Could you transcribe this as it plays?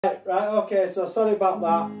Right, okay, so sorry about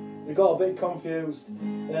that. We got a bit confused.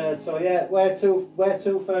 So yeah, we're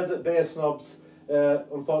two-thirds at Beer Snobs.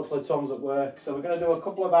 Unfortunately, Tom's at work, so we're going to do a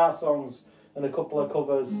couple of our songs and a couple of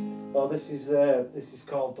covers. Well, this is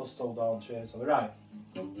called Dust Till Dawn Chase. So we're right.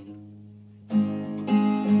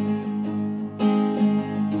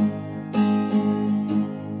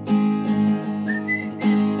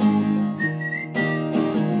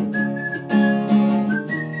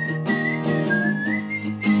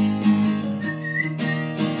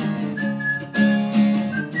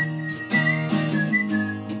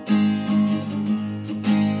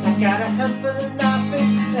 Got a head full of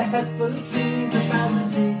nothing, a head full of dreams about the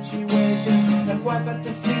situation. The wipe at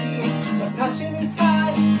the sea, the passion is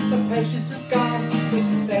high, the patience is gone. It's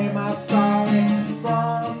the same old story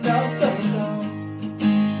from dusk till dawn.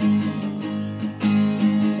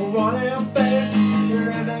 We're running on faith,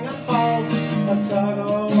 living on hope, a tug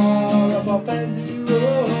of war above fancy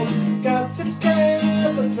road. Got to escape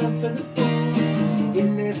the drunks and the fools. In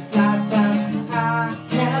this lifetime, I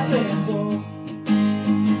can't live both.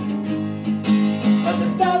 And the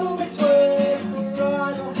devil makes way for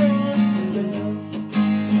idle hands to live.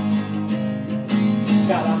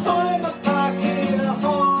 Got a hole in my pocket, a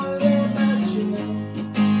hole in my shoe.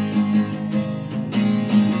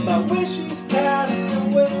 My wish is cast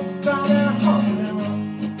away, trying to hold on.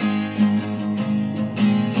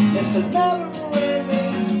 It's a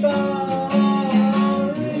never-ending story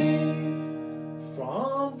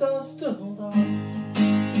from dusk till dawn.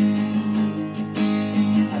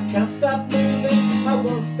 I can't stop moving, I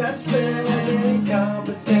won't stand still. In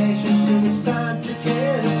conversations, too much time to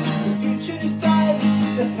kill. The future is bright,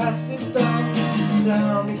 the past is done.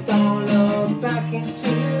 Tell me don't look back into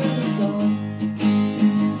the sun.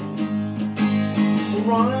 We're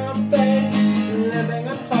running on faith, living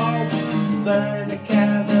on hope. Burning the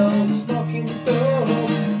candles, smoking the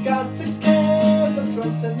dough. Got to escape the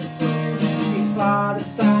drugs and the fools. Keep all the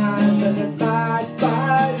signs and abide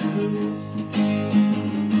by the rules.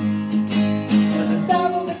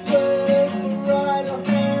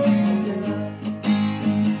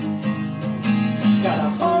 Got a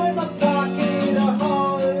hole in my pocket, a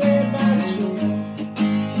hole in my shoe.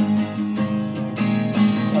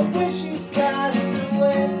 My wish is cast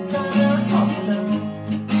away, trying to hold on.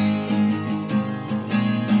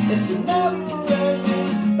 It's a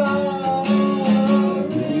never-ending story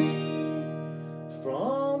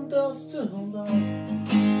from dusk till dawn.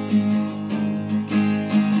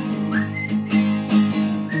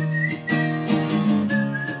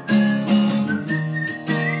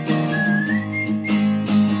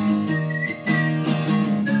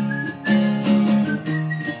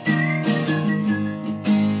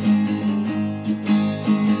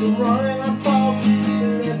 Running on hope,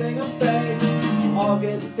 living on faith. All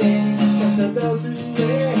good things come to those who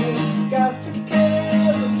wait. Got to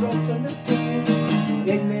kill the drunks and the thieves.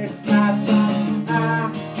 In this lifetime, I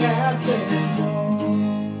can't live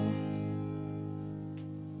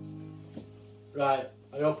both. Right,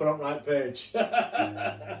 I hope we're on the right page.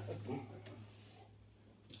 Have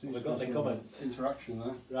we got any comments? Interaction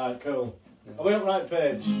there. Right, cool. Yeah. Are we on the right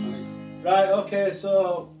page? Right, okay,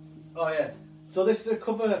 so... Oh yeah. So this is a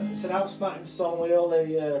cover, it's an outsmarting song. We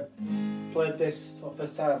only played this for the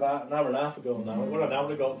first time about an hour and a half ago now. We're an hour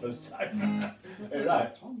ago the first time.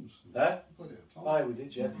 Right. Tom's. Eh? We played it at Tom's. Aye, we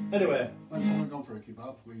did, yeah. Anyway. When Tom had gone for a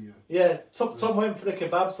kebab, we... Yeah, Tom went for the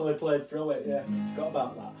kebab, so we played through it, yeah. Forgot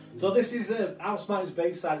about that. So this is Outsmarting's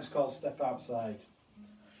B-side, it's called Step Outside.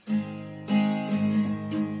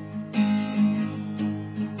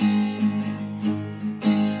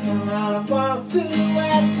 I was too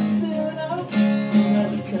wet to sit up.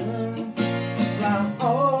 There's a current right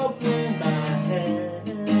over my head.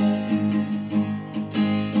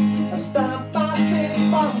 I stopped by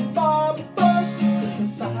the bus to the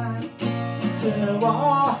side to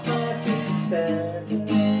walk instead.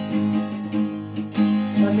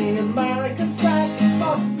 And the American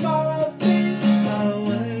saxophone follows me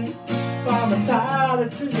away from a tower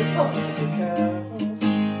to the public house.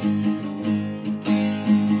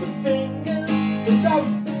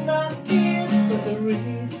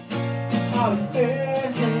 I was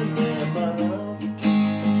standing in my room.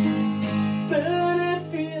 But if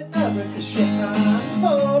you ever could shine,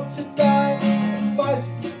 hope to die.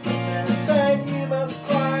 Voices and saying you must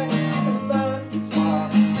cry. And that's why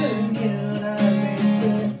to you I may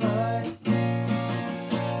say hi.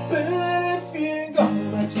 But if you go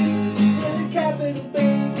my Jesus with a capital B,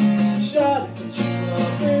 shut it.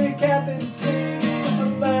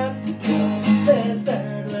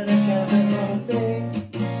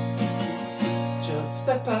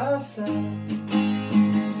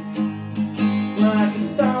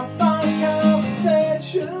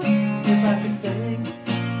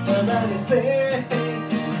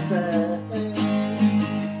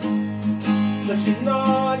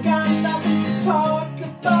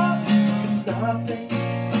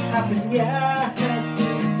 happened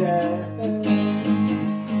yesterday.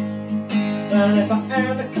 And if I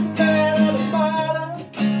ever commit a murder,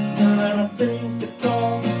 then I think to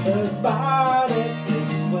talk about it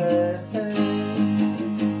this way.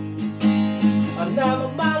 I never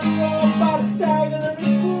mind the road by the dagger and the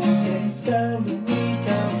pool. Can't stand the week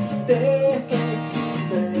out days you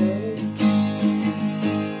stay.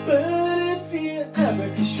 But if you ever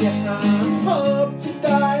kiss your hand, hope to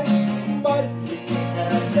die. Voices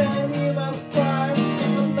and then you must cry.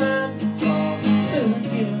 And the man that's wrong to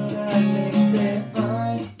you that makes it I.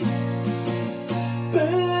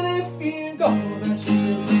 But if you go and she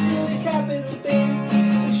business with a capital B,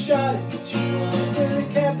 you shot it, but you want with a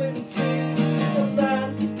capital C. And then,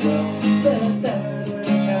 well, then with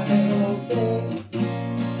a capital B.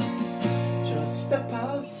 Just step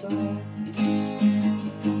outside.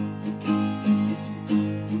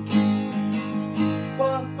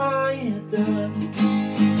 What are you doing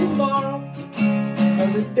tomorrow?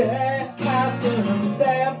 And the day after, and the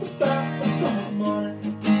day after that, or some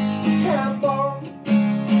morning can't borrow.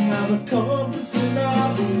 Have a compass and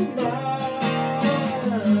I'll be mine.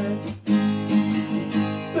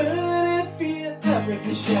 But if you ever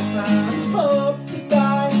kiss your hand, hope to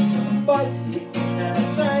die. Voices in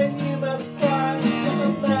that saying you must cry. And the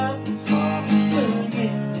mountain's hard to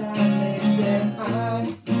you that makes it high.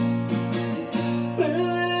 But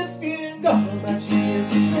if you go back, she is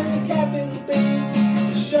with a capital B.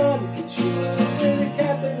 The shot to get you with a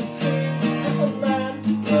capital C. And the man,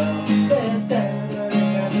 well, they're down with a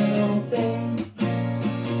capital B.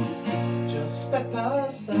 Just step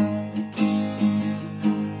outside.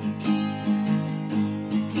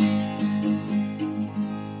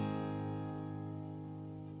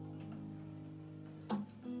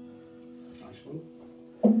 Nice one.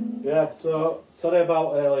 Yeah, so sorry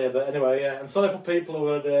about earlier, but anyway, yeah, and sorry for people who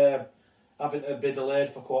had having to be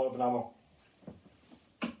delayed for a quarter of an hour.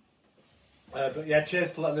 But yeah,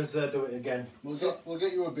 cheers for letting us do it again. We'll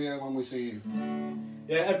get you a beer when we see you.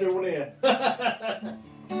 Yeah, everyone here.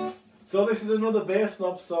 So this is another bass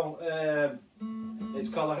Snobs song. It's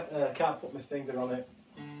called I Can't Put My Finger on It.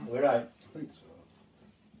 Are we right? I think so.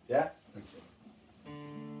 Yeah? I think so.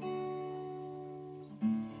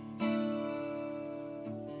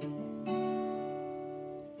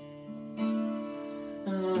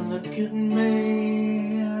 Look at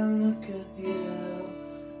me, I look at you.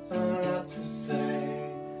 I like to say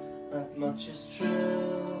that much is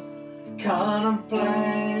true.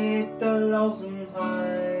 Contemplate the lows and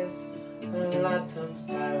highs. A lifetime's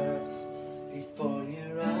pass before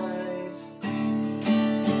your eyes.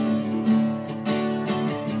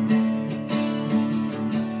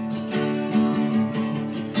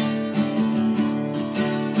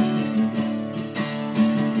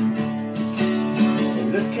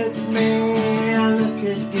 Look at me, I look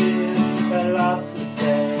at you. A lot to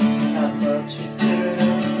say, how much is true.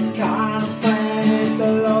 Contemplate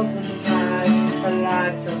the lows and highs. A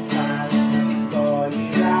lifetime's pass before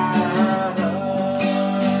your eyes.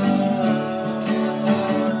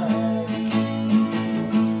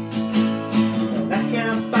 And I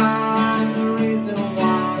can't find the reason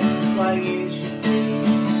why you should be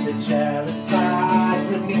the jealous side.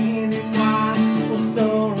 The meaning why will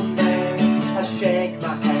still remain. I shake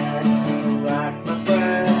my head and rack my brain.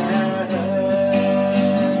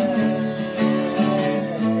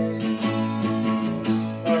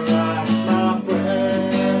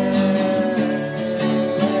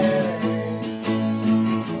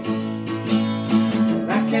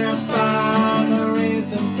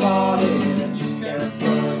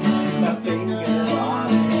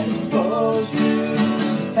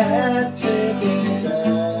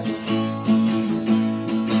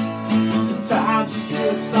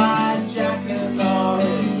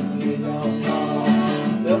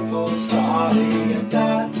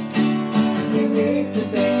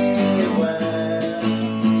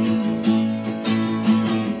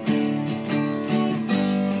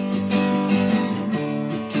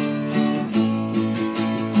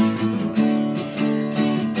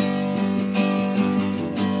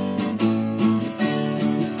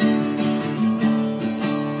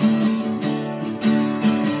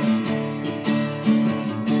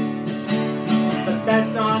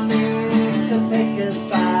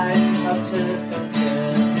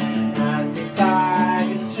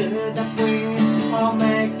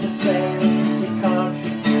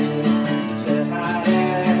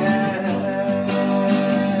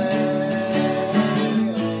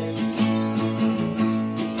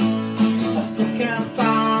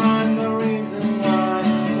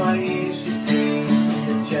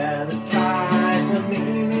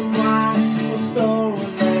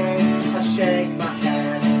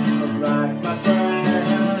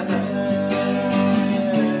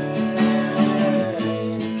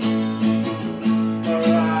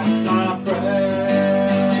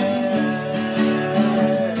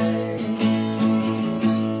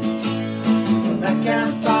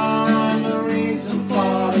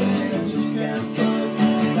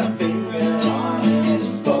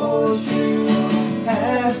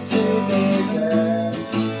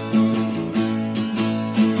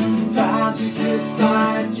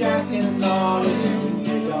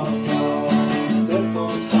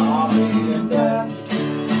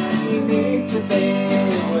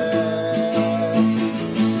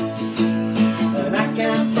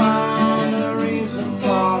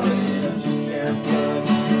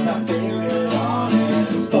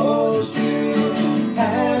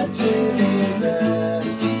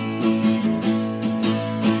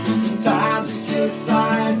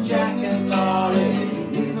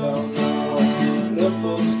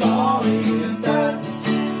 sorry that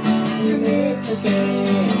you need to be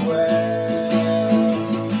away.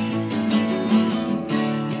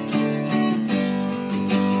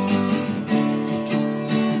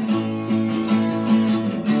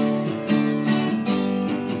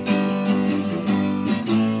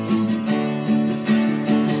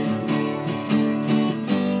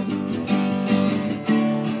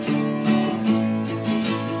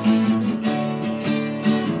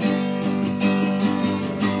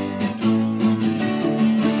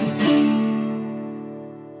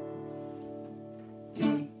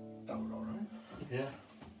 Yeah.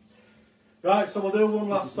 Right, so we'll do one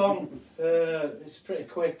last song. It's pretty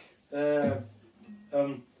quick. I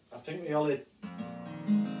think we only...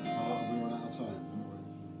 We run out of time.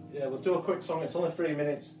 Yeah, we'll do a quick song. It's only 3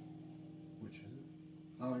 minutes. Which is it?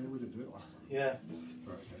 Oh yeah, we didn't do it last time. Yeah.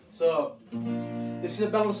 Right, okay. So, this is a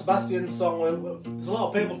Belle and Sebastian song. There's a lot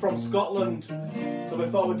of people from Scotland, so we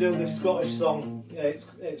thought we'd do this Scottish song. Yeah,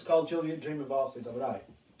 it's called Juliet Dream of Horses, am I right?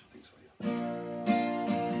 I think so, yeah.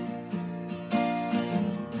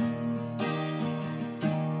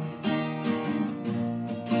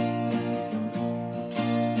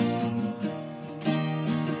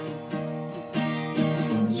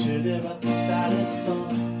 Juliet at the saddest song.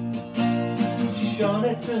 She's shown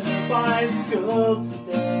it to her fine school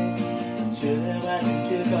today. Juliet, where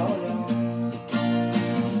did you go wrong?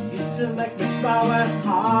 Used to make me smile when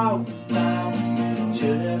I was down.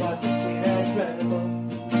 Juliet was a teenage rebel.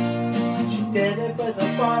 She did it with a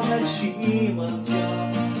boy when she was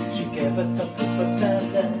young. She gave herself to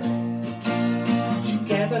pretending. She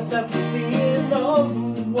gave herself to being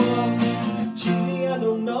number one. Julie, I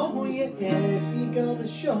don't know who you are if you're gonna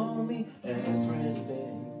show me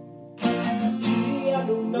everything. Julie, I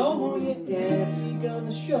don't know who you are if you're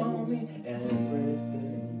gonna show me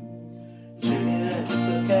everything. Julie never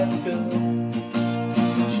took at school.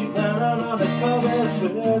 She went on a chorus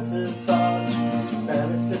with her touch. She fell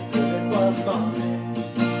asleep till it was morning.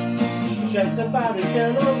 She dreamt about a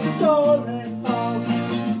girl who stole her house.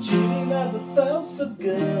 Julie never felt so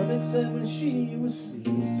good except when she was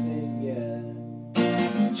sleeping, yeah.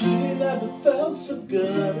 Julie never felt so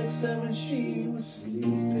good except when she was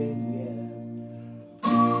sleeping, yeah.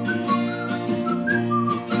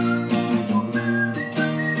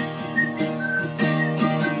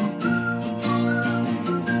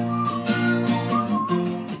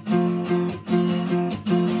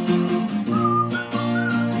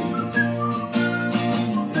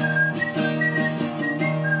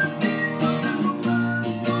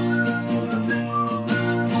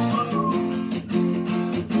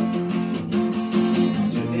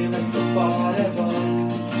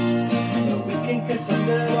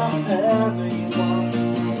 Whatever you want,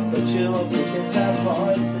 but you will be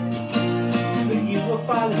disappointed. But you will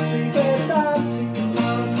fall asleep without your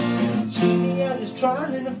heart. Julie, I'm just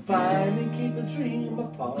trying to find and keep a dream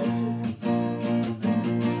of horses.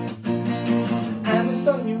 And the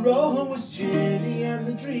song you wrote was Julie and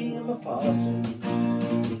the dream of horses.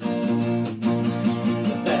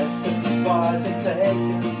 The best of the boys are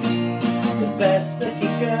taken, the best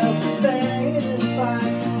looking girls are staying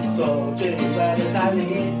inside. So Julie, where does I leave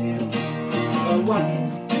you? No one can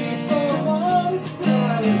speak for all it's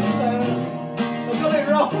crying. I got it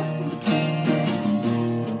wrong.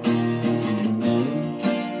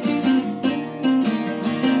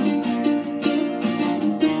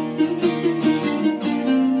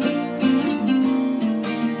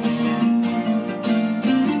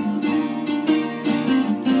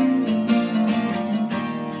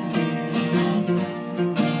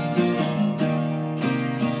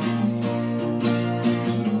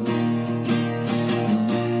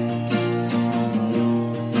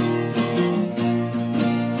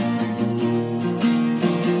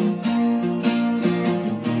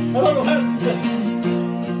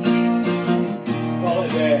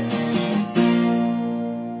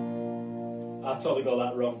 I totally got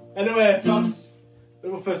that wrong. Anyway, thanks. It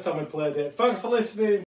was the first time we played it. Thanks for listening.